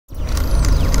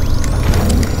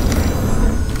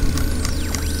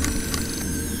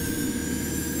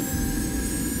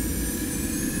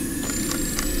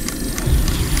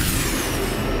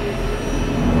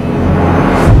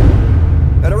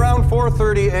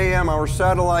a.m., our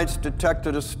satellites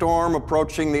detected a storm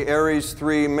approaching the Ares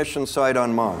 3 mission site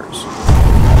on Mars.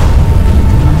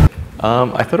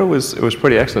 I thought it was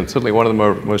pretty excellent. Certainly one of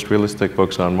the most realistic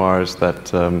books on Mars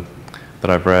that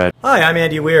I've read. Hi, I'm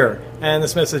Andy Weir, and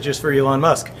this message is for Elon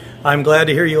Musk. I'm glad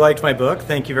to hear you liked my book.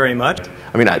 Thank you very much.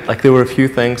 I mean, there were a few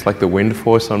things, like the wind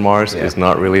force on Mars is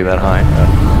not really that high.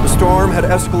 The storm had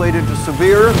escalated to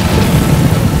severe,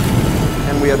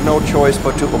 and we had no choice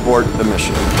but to abort the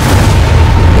mission.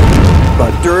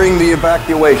 But during the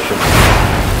evacuation,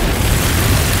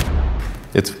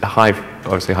 it's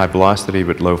obviously high velocity,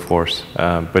 but low force.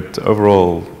 But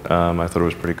overall, I thought it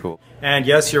was pretty cool. And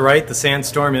yes, you're right, the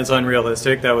sandstorm is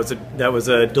unrealistic. That was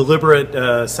a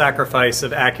deliberate sacrifice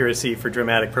of accuracy for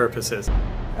dramatic purposes.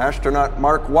 astronaut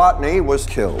Mark Watney was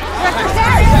killed.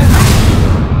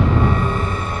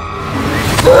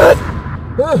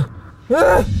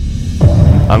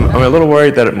 I'm a little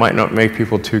worried that it might not make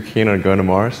people too keen on going to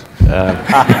Mars.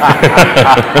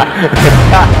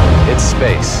 It's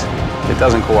space. It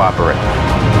doesn't cooperate.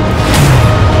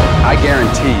 I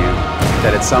guarantee you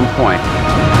that at some point,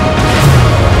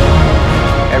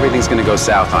 everything's going to go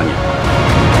south on you.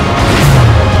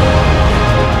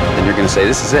 And you're going to say,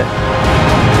 this is it.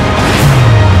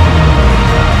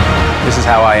 This is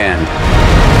how I end.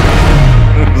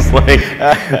 It's like,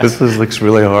 looks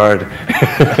really hard.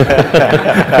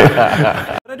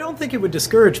 I don't think it would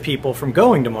discourage people from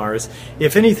going to Mars.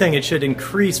 If anything, it should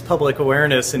increase public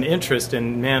awareness and interest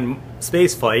in manned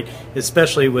spaceflight,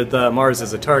 especially with Mars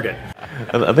as a target.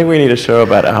 I think we need a show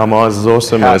about how Mars is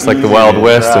awesome, and it's like the Wild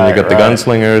West, and you got the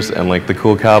gunslingers, and like the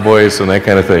cool cowboys, and that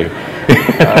kind of thing.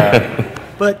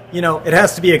 But, you know, it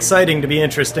has to be exciting to be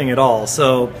interesting at all,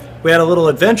 so we had a little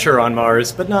adventure on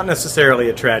Mars, but not necessarily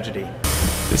a tragedy.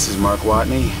 This is Mark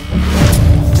Watney,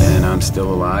 and I'm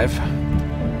still alive.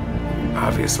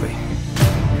 Obviously.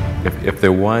 If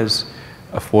there was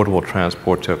affordable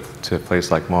transport to a place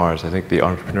like Mars, I think the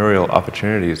entrepreneurial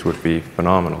opportunities would be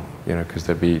phenomenal, you know, because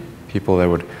there'd be people that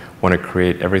would want to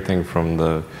create everything from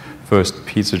the first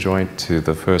pizza joint to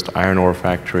the first iron ore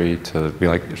factory to be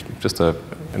like just an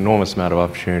enormous amount of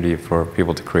opportunity for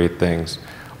people to create things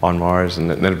on Mars, and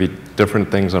there'd be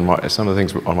different things on Mars. Some of the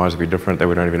things on Mars would be different that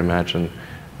we don't even imagine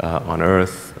on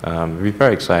Earth. It'd be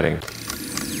very exciting.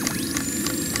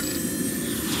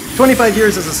 25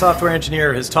 years as a software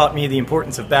engineer has taught me the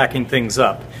importance of backing things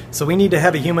up. So we need to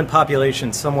have a human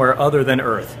population somewhere other than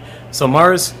Earth. So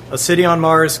Mars, a city on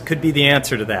Mars, could be the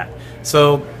answer to that.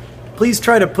 So please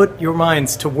try to put your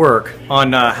minds to work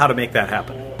on how to make that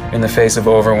happen. In the face of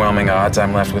overwhelming odds,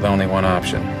 I'm left with only one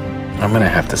option. I'm gonna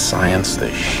have to science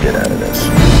the shit out of this.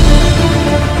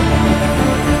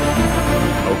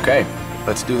 Okay,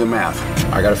 let's do the math.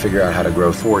 I gotta figure out how to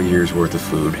grow 4 years worth of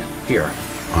food here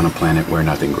on a planet where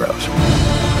nothing grows.